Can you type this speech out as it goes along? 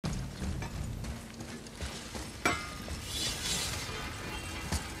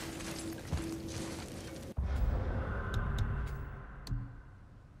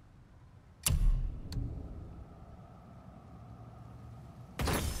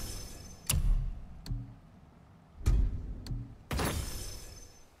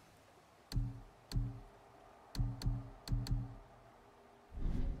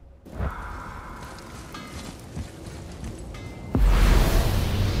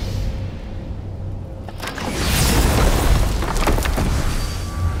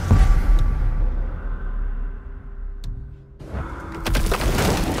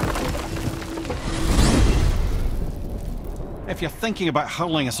if you're thinking about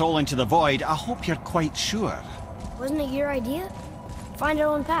hurling us all into the void, I hope you're quite sure. Wasn't it your idea? Find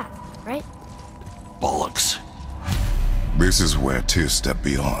our own path, right? Bollocks. This is where Tyr stepped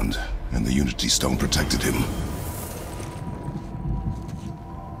beyond, and the Unity Stone protected him.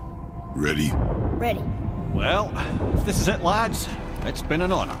 Ready? Ready. Well, if this is it, lads, it's been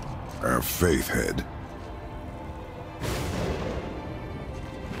an honor. Have faith, Head.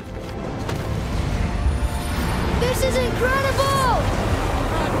 This is incredible!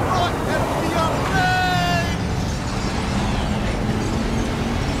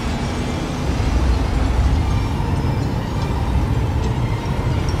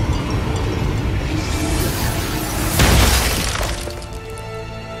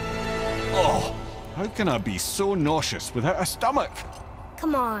 Oh, how can I be so nauseous without a stomach?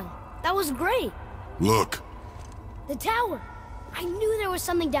 Come on, that was great. Look! The tower. I knew there was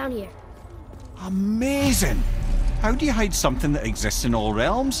something down here. Amazing! How do you hide something that exists in all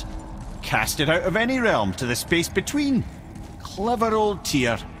realms? Cast it out of any realm to the space between. Clever old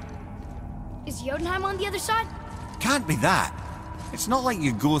Tyr. Is Jotunheim on the other side? Can't be that. It's not like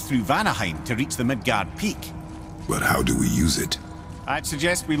you go through Vanaheim to reach the Midgard Peak. But how do we use it? I'd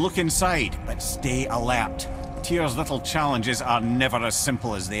suggest we look inside, but stay alert. Tyr's little challenges are never as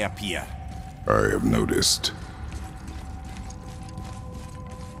simple as they appear. I have noticed.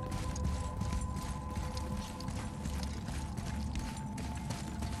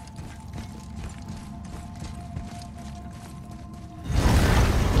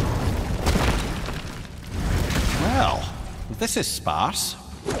 Well, this is sparse.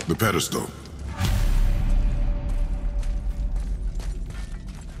 The pedestal.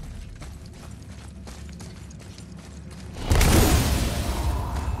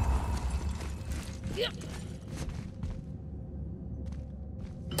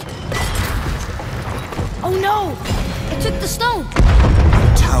 Oh no! It took the stone!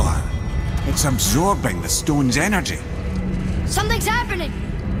 The tower. It's absorbing the stone's energy. Something's happening!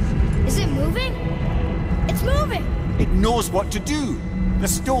 Is it moving? It's moving! It knows what to do. The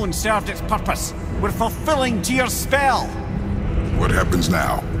stone served its purpose. We're fulfilling Tyr's spell. What happens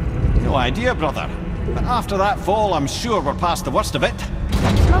now? No idea, brother. But after that fall, I'm sure we're past the worst of it.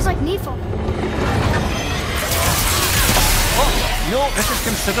 Smells like Nifl. Oh, no, this is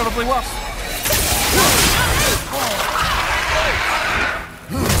considerably worse.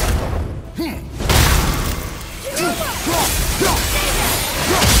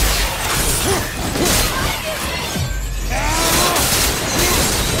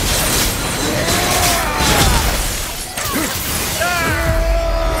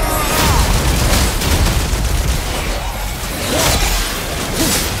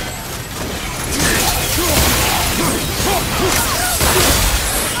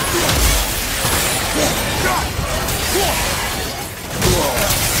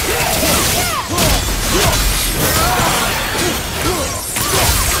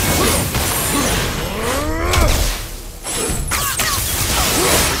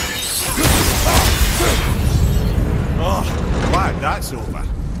 Oh, glad that's over.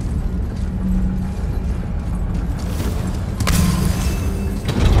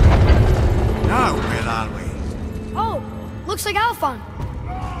 Now, where are we? Oh, looks like Alphon.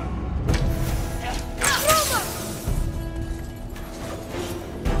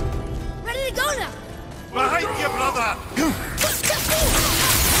 Ready to go now. Behind you, brother!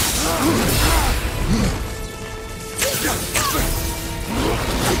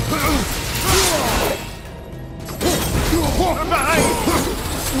 From behind!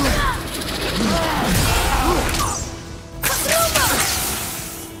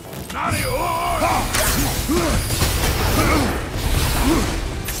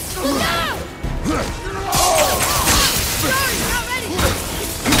 Look out! Sorry, not ready.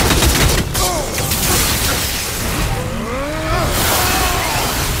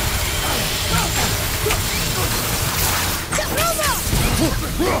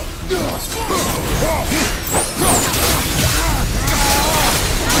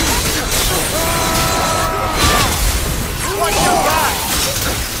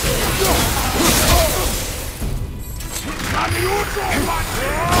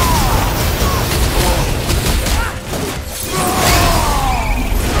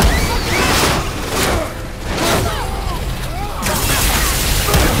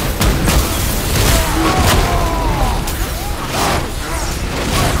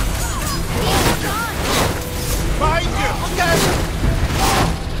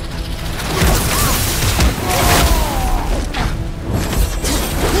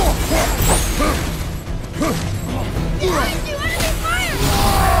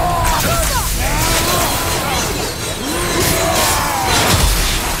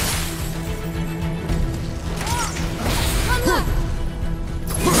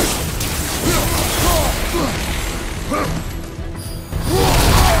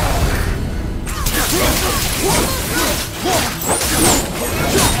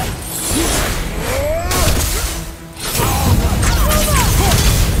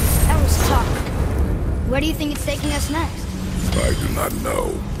 it's taking us next? I do not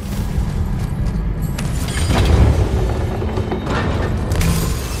know.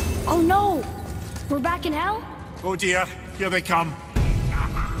 Oh no! We're back in hell? Oh dear, here they come.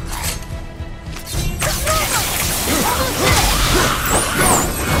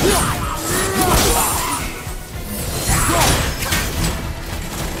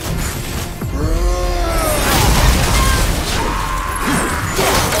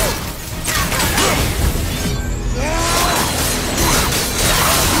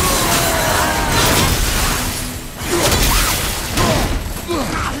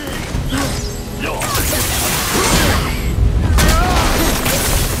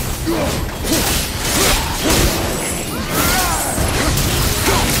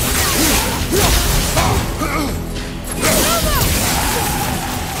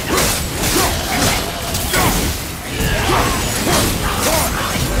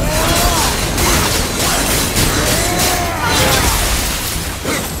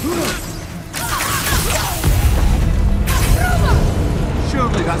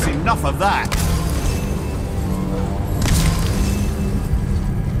 Surely that's enough of that.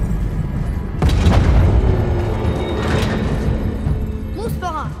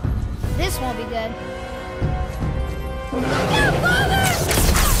 Muspelheim! This won't be good.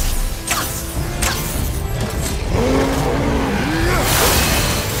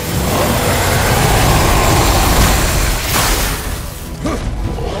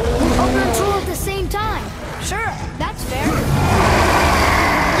 Open and tool at the same time. Sure, that's fair.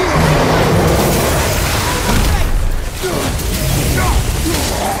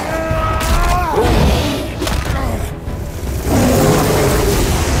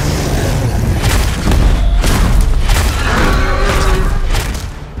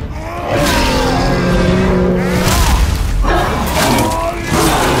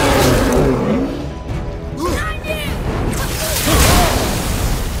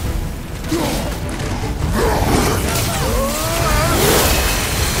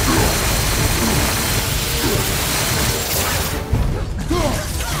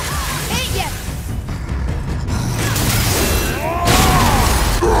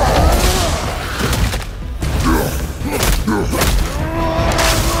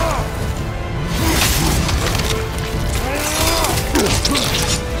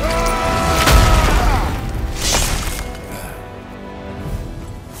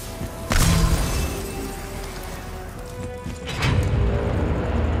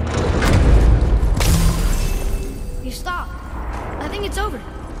 You stop. I think it's over.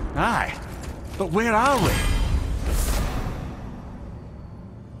 Aye. But where are we?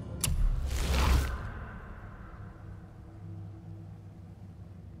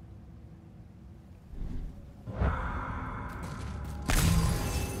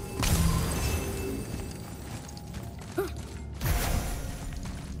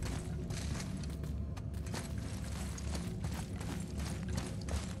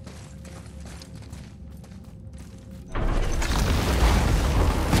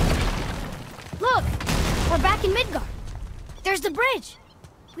 Look! We're back in Midgard. There's the bridge.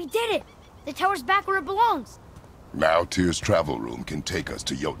 We did it. The tower's back where it belongs. Now Tyr's travel room can take us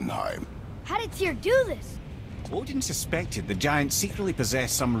to Jotunheim. How did Tyr do this? Odin suspected the giants secretly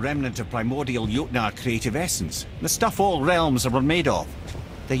possessed some remnant of primordial Jotnar creative essence, the stuff all realms were made of.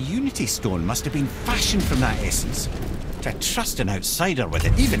 The Unity Stone must have been fashioned from that essence. To trust an outsider with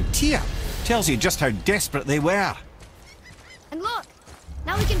it, even Tyr, tells you just how desperate they were. And look!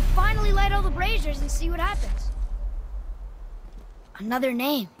 Now we can finally light all the braziers and see what happens. Another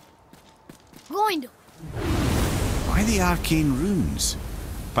name. Gloindor. Why the arcane runes?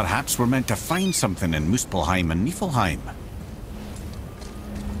 Perhaps we're meant to find something in Muspelheim and Niflheim.